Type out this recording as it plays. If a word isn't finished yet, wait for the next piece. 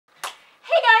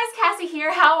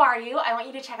here. How are you? I want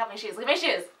you to check out my shoes. Look at my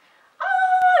shoes.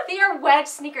 Oh, they are wedge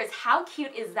sneakers. How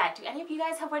cute is that? Do any of you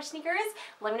guys have wedge sneakers?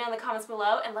 Let me know in the comments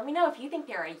below, and let me know if you think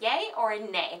they're a yay or a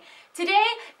nay. Today,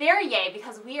 they're a yay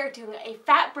because we are doing a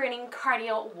fat-burning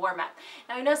cardio warm-up.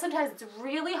 Now, I know sometimes it's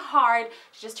really hard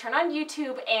to just turn on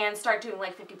YouTube and start doing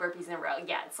like 50 burpees in a row.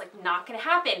 Yeah, it's like not gonna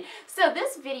happen. So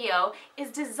this video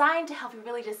is designed to help you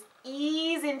really just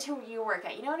ease into your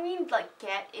workout. You know what I mean? Like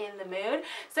get in the mood.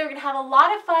 So we're gonna have a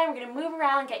lot of fun. We're gonna move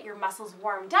around, get your muscles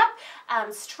warmed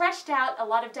up, stretched out, a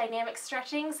lot of dynamic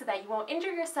stretching so that you won't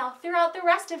injure yourself throughout the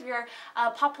rest of your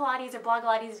Pop Pilates or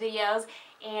blogilates videos.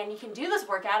 And you can do this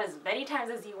workout as many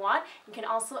times as you want. You can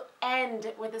also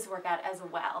end with this workout as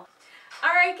well.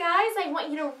 All right, guys, I want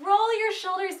you to roll your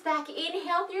shoulders back.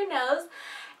 Inhale through your nose.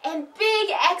 And big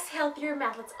exhale through your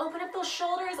mouth. Let's open up those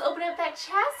shoulders, open up that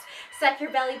chest, suck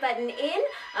your belly button in.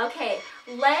 Okay,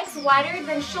 legs wider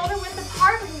than shoulder width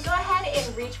apart. We can go ahead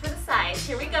and reach for the sides.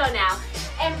 Here we go now.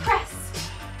 And press,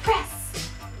 press,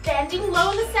 bending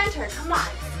low in the center. Come on,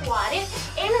 squat it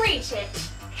and reach it.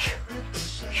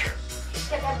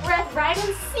 Get that breath right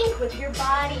in sync with your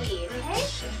body, okay?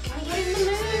 Want to get in the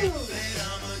mood.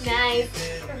 Nice,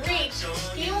 reach,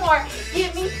 few more.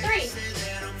 Give me 3,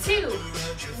 2,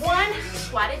 1,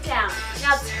 squat it down.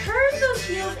 Now turn those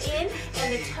heels in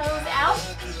and the toes out.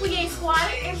 Plie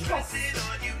squat it and press.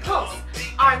 Pulse,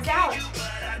 arms out.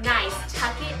 Nice,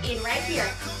 tuck it in right here.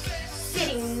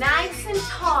 Sitting nice and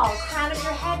tall, crown of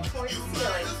your head towards the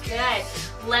ceiling. Good.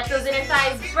 Let those inner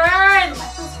thighs burn.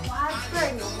 Let those quads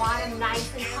burn. You want them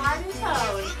nice and hard and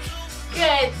toned.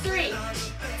 Good. 3,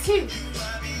 2,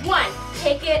 1.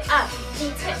 Take it up.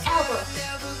 Knee to elbow.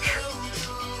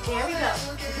 There we go.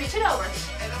 Reach it over.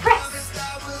 Press,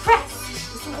 press.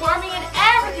 Just warming and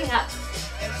everything up.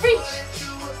 Reach,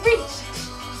 reach.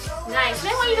 Nice. Now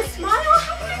I want you to smile.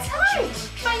 Have a good time.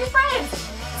 Find your friends.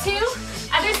 2,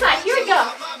 other side. Here we go.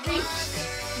 Reach.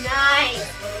 Nice.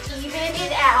 Even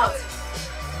it out.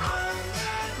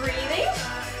 Breathing.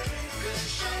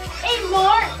 8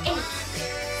 more. 8,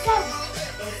 7,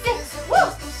 6, woo,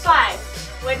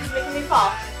 5. Wedge is making me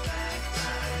fall.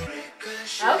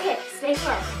 Okay, stay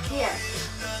firm. Here.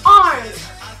 Arms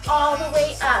all the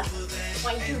way up.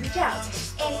 Want you to reach out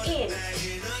and in,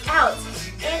 out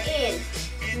and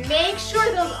in. Make sure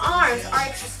those arms are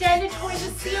extended towards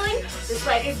the ceiling. This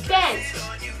leg is bent.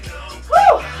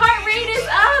 Woo! Heart rate is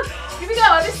up. Here we go,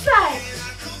 other side.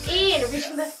 In,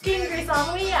 reaching the fingers all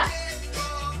the way up.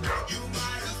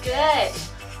 Good.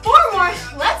 4 more.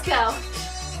 Let's go.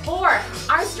 4.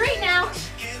 Arms straight now.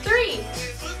 3.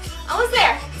 Almost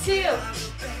there. 2.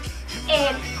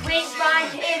 And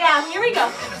grapevine it out. Here we go.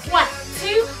 1,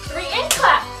 2, 3, and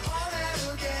clap.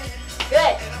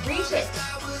 Good. Reach it.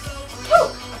 Woo.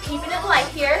 Keeping it light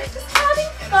here. Just having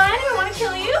fun. I don't want to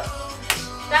kill you.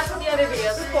 That's what the other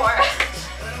videos are for.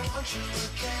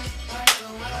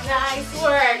 Nice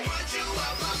work.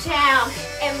 Down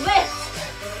and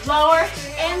lift. Lower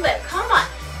and lift. Come on.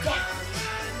 Down.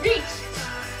 Reach.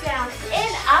 Down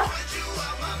and up.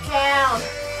 Down.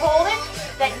 Hold it.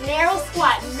 That narrow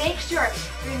squat. Make sure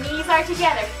your knees are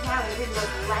together. Now we're bringing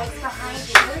those legs behind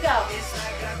you. Here we go.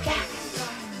 Back.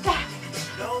 Back.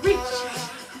 Reach.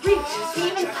 Reach.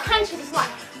 Even punch if you want.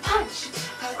 Punch.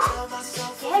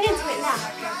 Get into it now.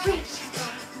 Reach.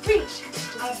 Reach.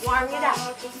 Just warming it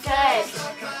up. Good.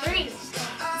 3,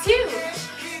 2,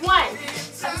 1.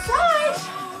 Other side.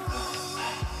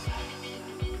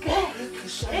 Good.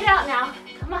 Get it out now.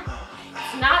 Come on.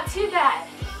 It's not too bad.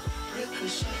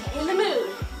 Get in the mood.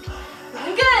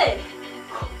 Doing good.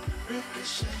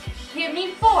 Give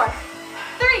me 4,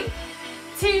 3,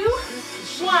 2,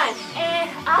 1. And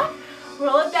up.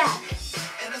 Roll it back.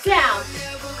 Down.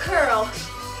 Curl.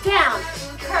 Down.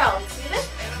 Curl. See this?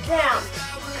 Down.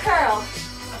 Curl.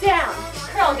 Down.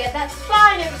 Curl. Get that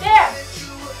spine in there.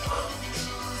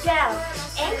 Down.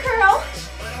 And curl.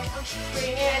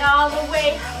 Bring it all the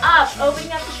way up.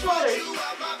 Opening up the shoulders.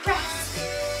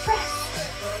 Press. Press.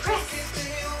 Press.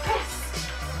 Press.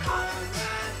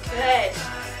 Good.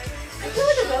 I feel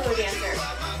like a go-go dancer.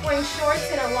 Wearing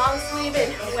shorts and a long sleeve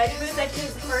and wedge boots. I think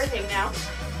it's the first thing now.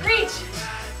 Reach.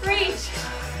 Reach.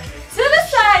 To the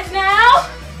sides now.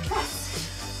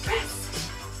 Press. Press.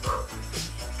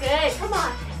 Good. Come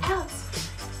on. Out.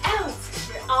 Out.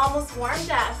 You're almost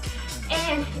warmed up.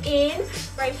 And in.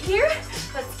 Right here.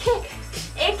 Let's kick.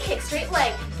 And kick. Straight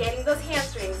leg. Getting those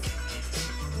hamstrings.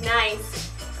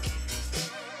 Nice.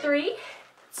 3,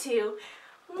 2,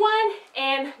 1.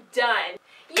 And done.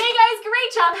 Yay, guys.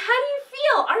 Great job. How do you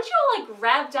feel? Aren't you all like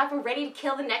revved up and ready to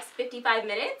kill the next 55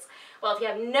 minutes? Well, if you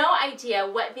have no idea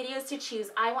what videos to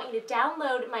choose, I want you to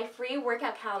download my free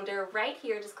workout calendar right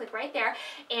here. Just click right there,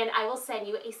 and I will send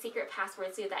you a secret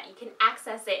password so that you can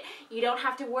access it. You don't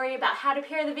have to worry about how to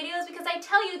pair the videos because I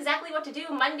tell you exactly what to do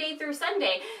Monday through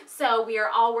Sunday. So we are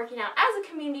all working out as a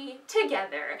community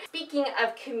together. Speaking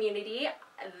of community,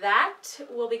 that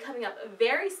will be coming up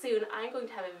very soon. I'm going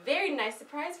to have a very nice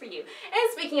surprise for you.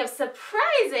 And speaking of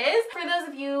surprises, for those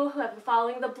of you who have been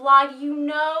following the blog, you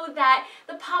know that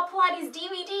the Pop Pilates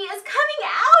DVD is coming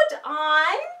out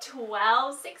on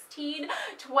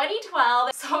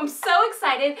 12/16/2012. So I'm so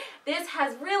excited. This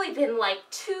has really been like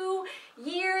 2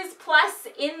 years plus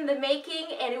in the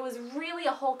making, and it was really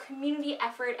a whole community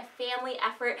effort, a family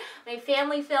effort. My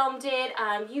family filmed it.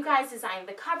 You guys designed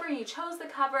the cover. You chose the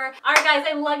cover. All right, guys,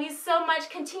 I love you so much.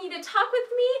 Continue to talk with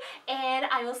me, and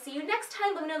I will see you next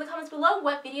time. Let me know in the comments below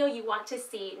what video you want to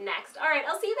see next. All right,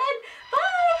 I'll see you then.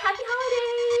 Bye. Happy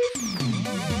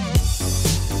holidays.